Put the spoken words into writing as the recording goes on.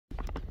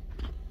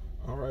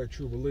All right,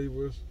 true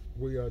believers,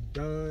 we are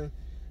done.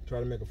 Try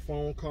to make a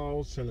phone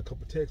call, send a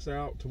couple texts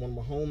out to one of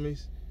my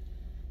homies.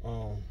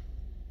 And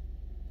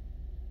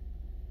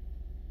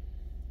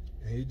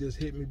he just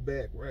hit me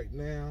back right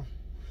now.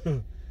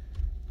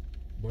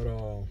 But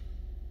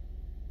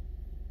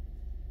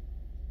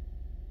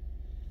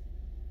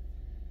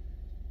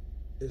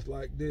it's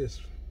like this.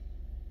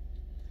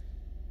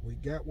 We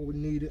got what we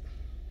needed.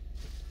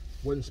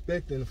 Wasn't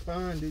expecting to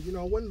find it,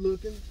 wasn't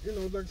looking.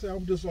 Like I said, I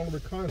was just on a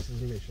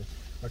reconnaissance mission.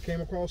 I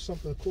came across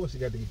something, of course, it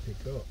got to get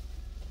picked up.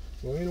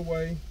 So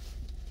anyway,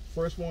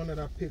 first one that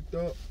I picked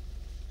up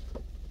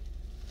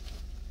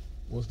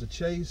was the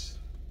Chase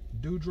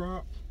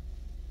Dewdrop.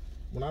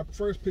 When I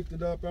first picked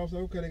it up, I was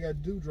like, okay, they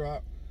got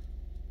Dewdrop.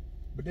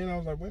 But then I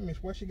was like, wait a minute,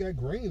 why she got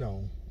green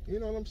on? You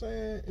know what I'm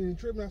saying? And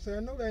tripping, I said,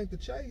 I know that ain't the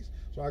Chase.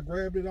 So I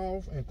grabbed it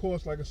off, and of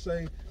course, like I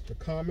say, the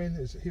common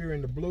is here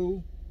in the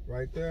blue,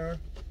 right there.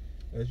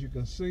 As you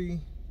can see,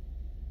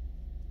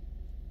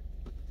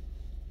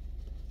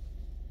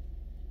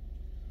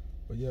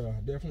 but yeah,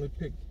 I definitely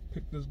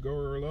picked this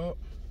girl up.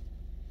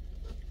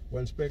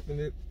 Wasn't expecting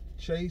it.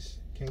 Chase,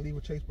 can't leave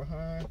a Chase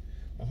behind.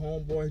 My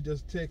homeboy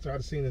just texted.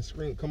 I'd seen his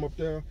screen come up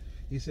there.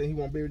 He said he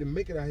won't be able to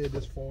make it out here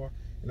this far,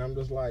 and I'm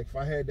just like, if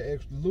I had the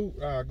extra loot,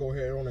 I'd go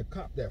ahead on and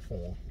cop that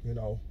for him,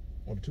 on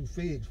the 2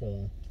 figs for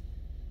him.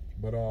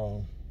 But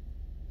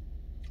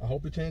I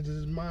hope he changes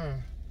his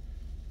mind.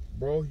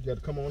 Bro, you got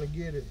to come on and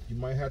get it. You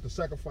might have to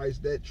sacrifice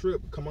that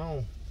trip. Come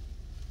on.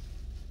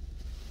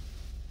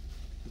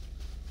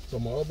 So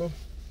my other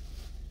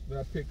that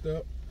I picked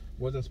up,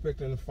 wasn't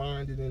expecting to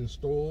find it in the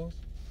stores,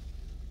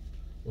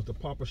 was the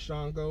Papa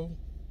Shango.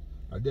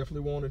 I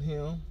definitely wanted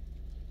him.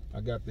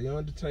 I got the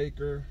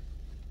Undertaker,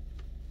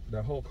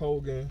 the Hulk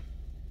Hogan.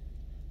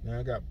 Now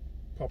I got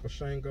Papa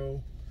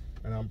Shango,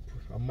 and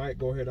I might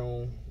go ahead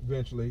on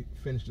eventually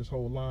finish this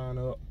whole line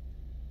up.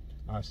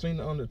 I seen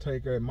the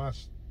Undertaker at my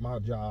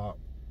job,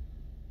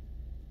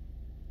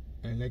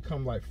 and they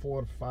come like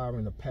 4 to 5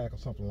 in a pack or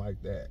something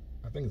like that.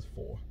 I think it's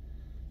 4.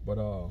 But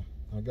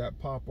I got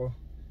Papa.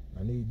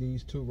 I need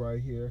these 2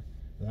 right here,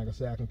 and like I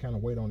said, I can kind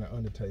of wait on the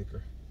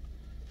Undertaker.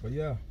 But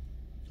yeah,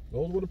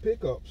 those were the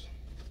pickups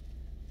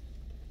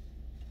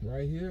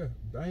right here,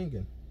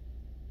 banging.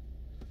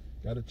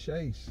 Got a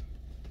Chase.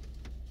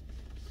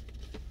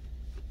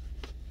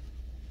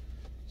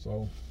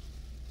 So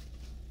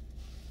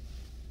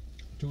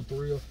 2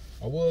 thrills.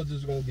 I was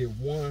just gonna get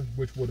one,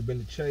 which would have been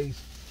the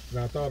Chase. And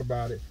I thought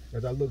about it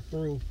as I looked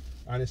through.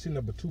 I didn't see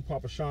number 2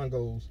 Papa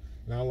Shangos,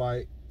 and I'm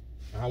like,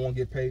 I won't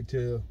get paid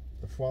till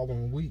the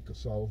following week or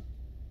so.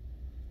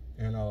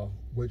 And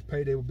which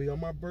payday will be on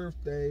my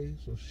birthday.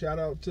 So shout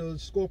out to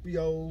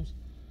Scorpios.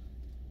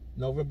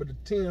 November the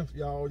 10th,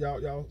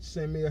 y'all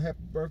send me a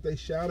happy birthday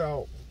shout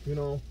out.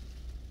 On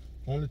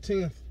the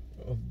 10th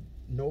of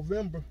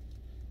November,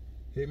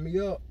 hit me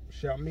up,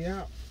 shout me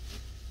out.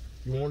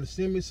 You want to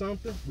send me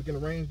something, we can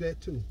arrange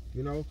that too.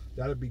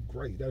 That'd be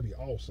great. That'd be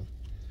awesome.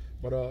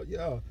 But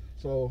yeah,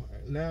 so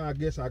now I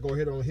guess I go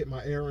ahead and hit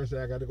my errands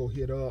that I got to go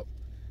hit up.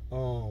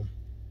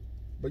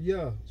 But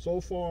yeah,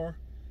 so far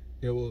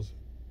it was.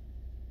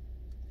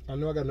 I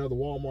know I got another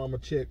Walmart I'm gonna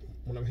check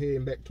when I'm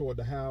heading back toward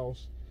the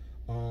house.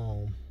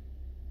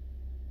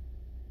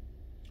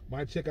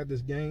 Might check out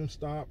this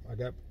GameStop. I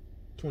got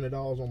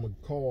 $20 on my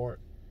card,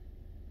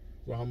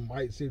 so I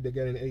might see if they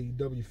got any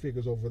AEW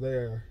figures over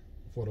there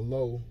for the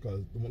low,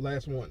 because the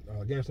last one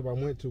GameStop I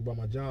went to by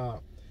my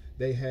job,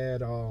 they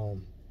had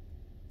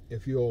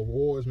if you're a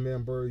Rewards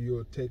member,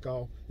 you'll take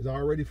off. It's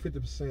already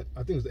 50%.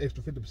 I think it's the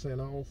extra 50%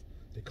 off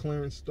the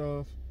clearance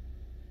stuff,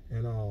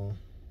 and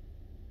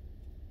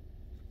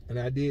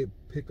I did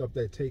pick up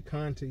that Tay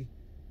Conti,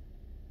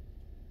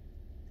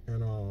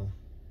 and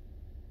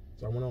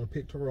so I went on and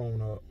picked her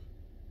on up,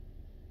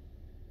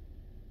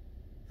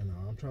 and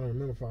I'm trying to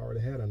remember if I already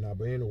had her or not.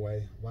 But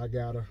anyway, if I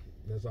got her,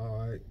 that's all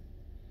right.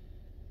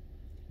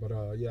 But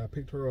yeah, I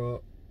picked her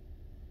up,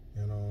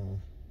 and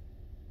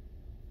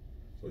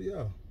so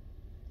yeah,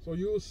 so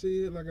you'll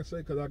see it, like I say,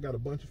 because I got a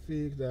bunch of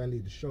figs that I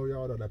need to show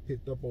y'all that I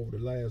picked up over the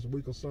last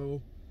week or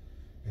so.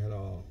 And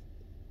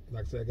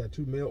like I said, I got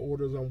 2 mail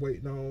orders I'm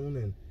waiting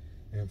on,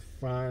 and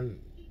find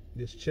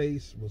this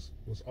Chase was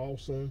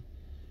awesome.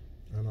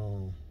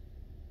 And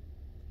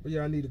but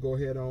yeah, I need to go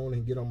ahead on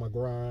and get on my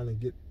grind and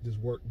get this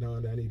work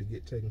done that I need to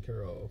get taken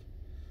care of.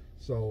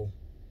 So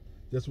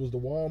this was the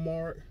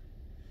Walmart.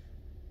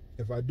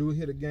 If I do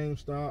hit a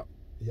GameStop,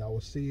 y'all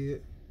will see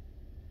it.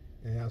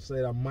 And I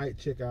said I might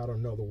check out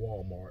another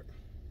Walmart.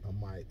 I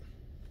might.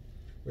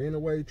 But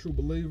anyway, true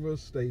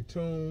believers, stay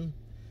tuned.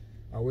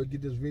 I will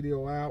get this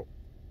video out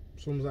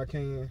as soon as I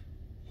can.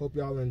 Hope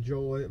y'all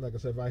enjoy it. Like I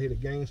said, if I hit a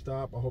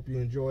GameStop, I hope you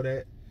enjoy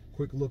that.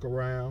 Quick look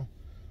around.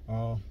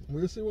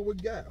 We'll see what we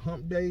got.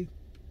 Hump Day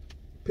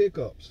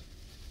pickups.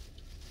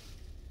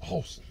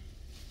 Awesome.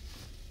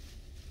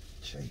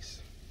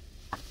 Chase.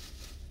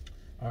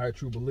 All right,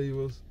 true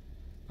believers.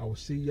 I will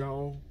see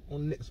y'all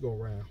on the next go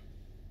round.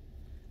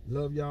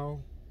 Love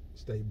y'all.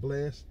 Stay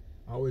blessed.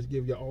 I always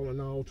give you all in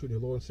all to the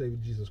Lord and Savior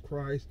Jesus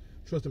Christ.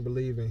 Trust and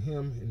believe in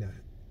Him, in the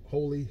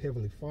Holy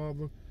Heavenly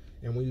Father.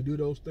 And when you do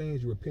those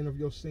things, you repent of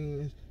your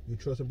sins, you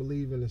trust and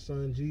believe in the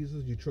Son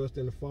Jesus, you trust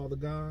in the Father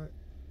God,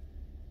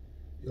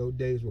 your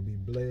days will be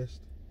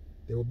blessed,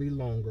 they will be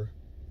longer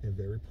and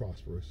very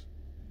prosperous.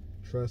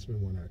 Trust me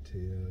when I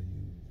tell you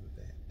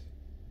that.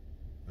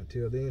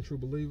 Until then, true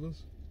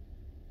believers,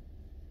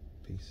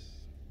 peace.